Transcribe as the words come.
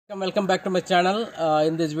Welcome back to my channel.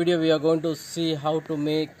 In this video we are going to see how to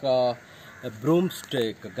make a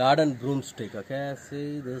broomstick, a garden broomstick. Okay,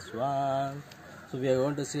 see this one. So we are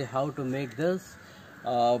going to see how to make this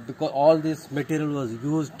because all this material was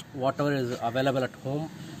used, whatever is available at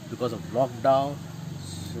home because of lockdown.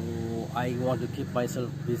 So I want to keep myself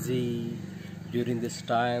busy during this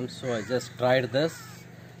time, so I just tried this.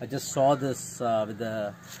 I just saw this with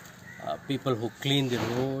the people who clean the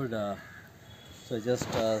road. So I just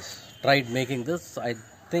tried making this. I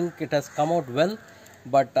think it has come out well,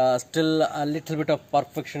 but still a little bit of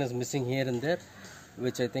perfection is missing here and there,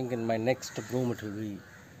 which I think in my next broom it will be.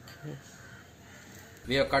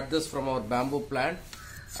 We have cut this from our bamboo plant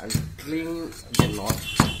and clean the knot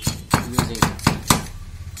using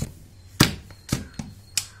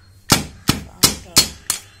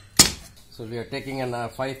So we are taking a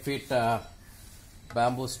 5 feet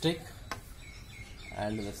bamboo stick,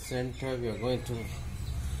 and in the center we are going to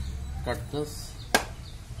cut this.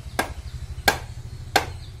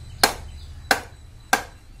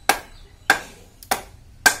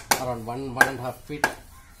 Around 1.5 feet.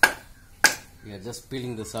 We are just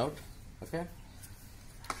peeling this out. Okay,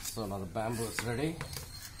 so now the bamboo is ready.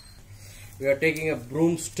 We are taking a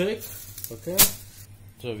broomstick. Okay,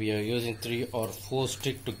 so we are using 3 or 4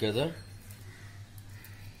 sticks together.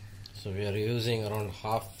 So we are using around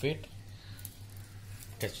half feet.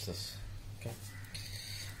 Catch this. Okay,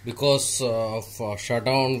 because of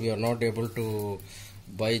shutdown we are not able to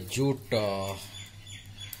buy jute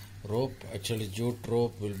rope. Actually jute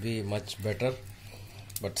rope will be much better,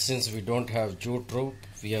 but since we don't have jute rope,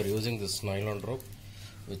 we are using this nylon rope,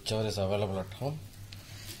 whichever is available at home.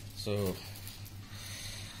 So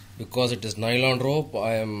because it is nylon rope,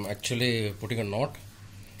 I am actually putting a knot.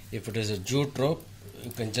 If it is a jute rope,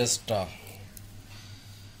 you can just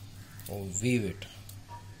weave it.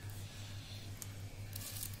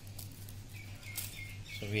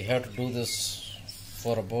 So we have to do this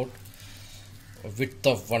for about a width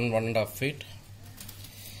of 1.5 feet.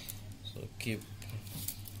 So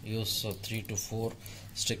use 3 to 4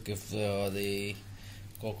 stick. If the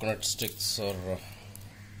coconut sticks or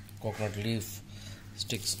coconut leaf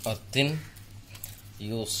sticks are thin,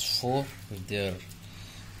 use 4. If they are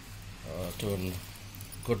to a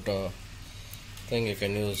good thing, you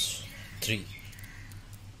can use 3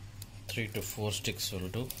 to 4 sticks will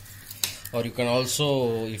do. Or you can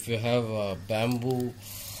also, if you have a bamboo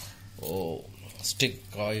stick,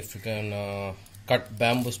 if you can cut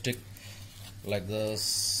bamboo stick like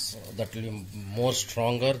this, that will be more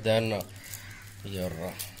stronger than your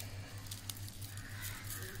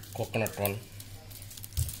coconut one.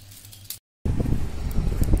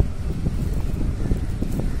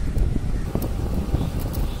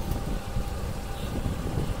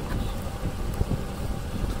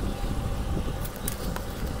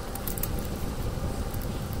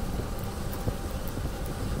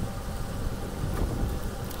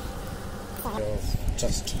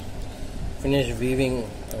 Just finish weaving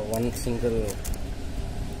one single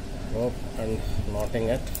rope and knotting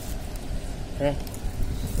it. Okay,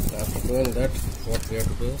 after doing that, what we have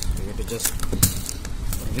to do is we have to just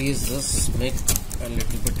release this, make a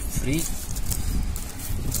little bit free.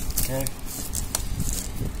 Okay,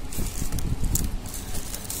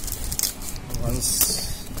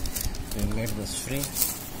 once we made this free,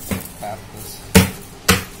 tap this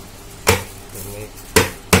to make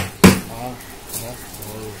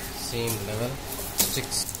whole same level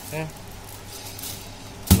sticks. Okay,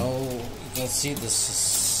 now you can see this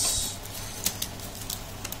is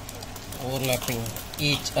overlapping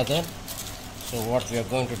each other. So what we are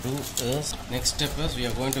going to do is, next step is we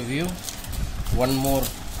are going to weave one more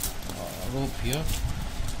rope here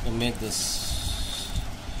to make this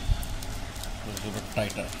a little bit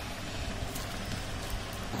tighter.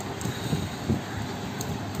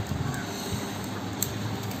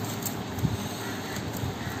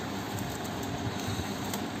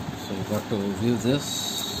 So you got to view this.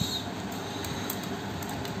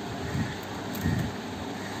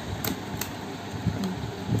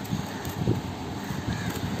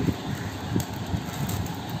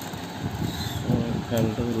 So you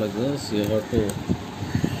can do like this. You have to.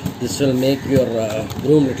 This will make your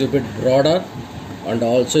broom little bit broader, and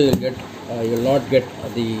also you'll get you'll not get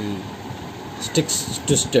the sticks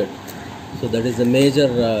twisted. So that is the major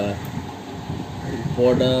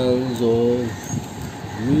importance of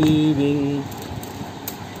weaving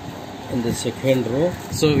in the second row.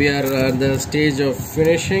 So we are at the stage of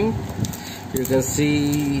finishing. You can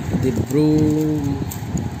see the broom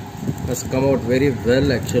has come out very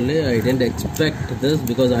well. Actually, I didn't expect this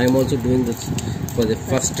because I am also doing this for the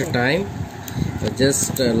first time.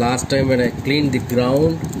 Just last time when I cleaned the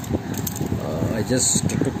ground, I just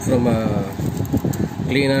took from a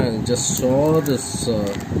cleaner and just saw this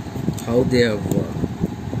how they have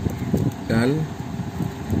done.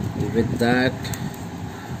 With that,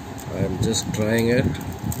 I'm just trying it,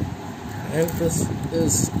 and this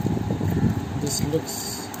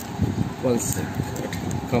looks, one sec, it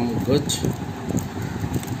come good.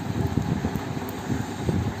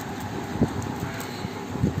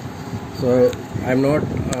 So I'm not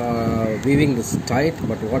weaving this tight,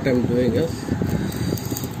 but what I'm doing is,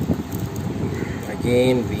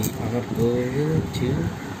 again we are going to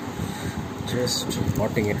just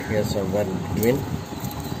potting it here somewhere in between.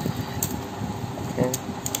 Okay,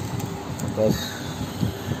 because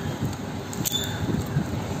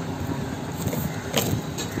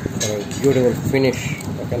beautiful finish,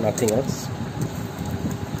 okay, nothing else.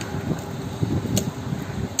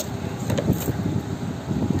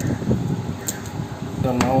 So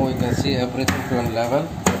now you can see everything to a level.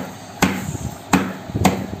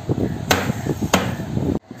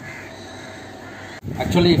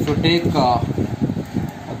 Actually, if you take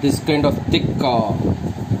this kind of thick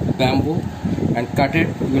bamboo and cut it,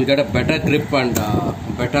 you will get a better grip and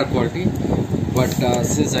better quality. But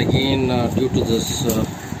since again due to this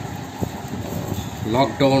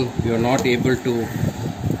lockdown, we are not able to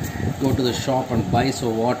go to the shop and buy, so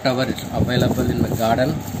whatever is available in the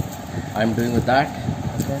garden, I am doing with that.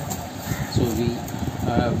 Okay, so we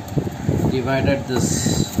divided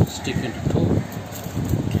this stick into two.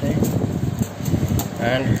 Okay,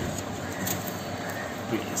 and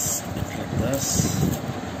place it like this,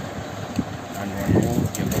 and one more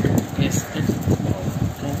you're going to place it.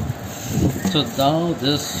 Okay, so now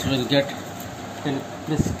this will get, can you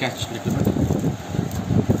please catch a little bit?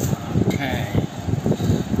 Okay,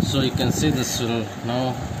 so you can see this will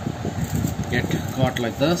now get caught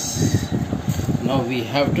like this. Now we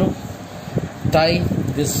have to tie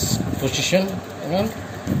this position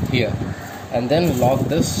here and then lock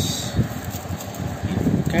this.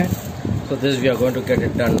 Okay, so this we are going to get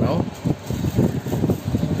it done now.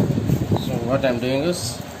 So what I'm doing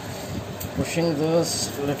is pushing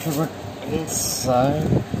this a little bit inside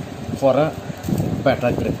for a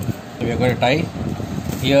better grip. So we are going to tie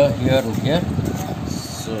here, here and here.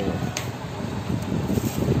 So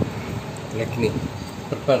let me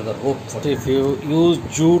prepare the rope for it. If you use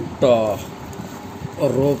jute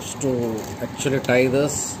ropes to actually tie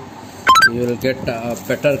this, you will get a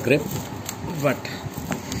better grip, but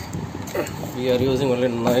we are using only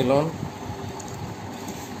nylon.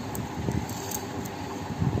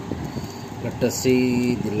 Let us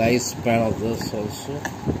see the lifespan of this also.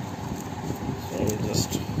 So I'm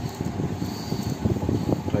just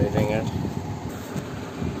tightening it.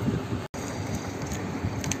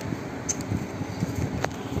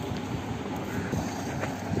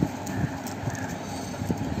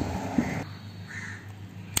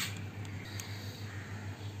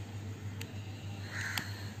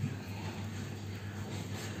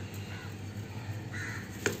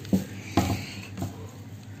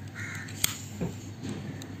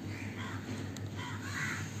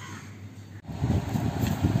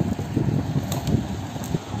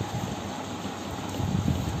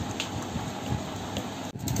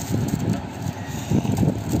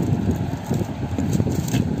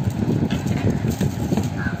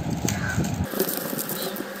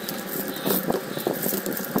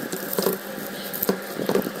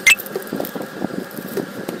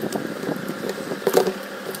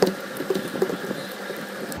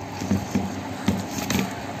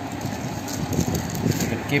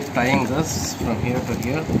 Keep tying this from here to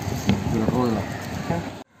here, we'll roll up. Okay.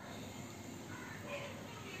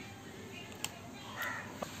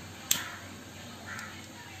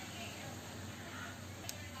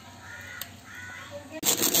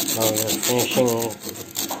 Now we are finishing.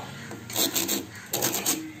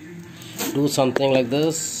 Do something like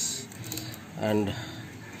this and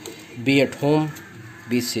be at home,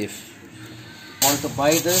 be safe. Want to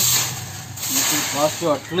buy this? It will cost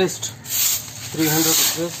you at least 300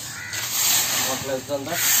 rupees, not less than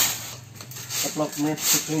that. Couple of minutes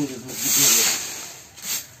to clean this material.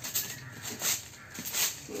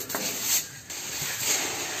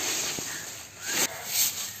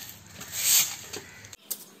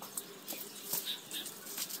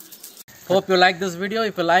 Hope you like this video.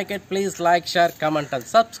 If you like it, please like, share, comment and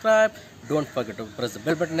subscribe. Don't forget to press the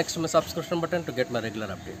bell button next to my subscription button to get my regular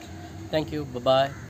updates. Thank you. Bye bye.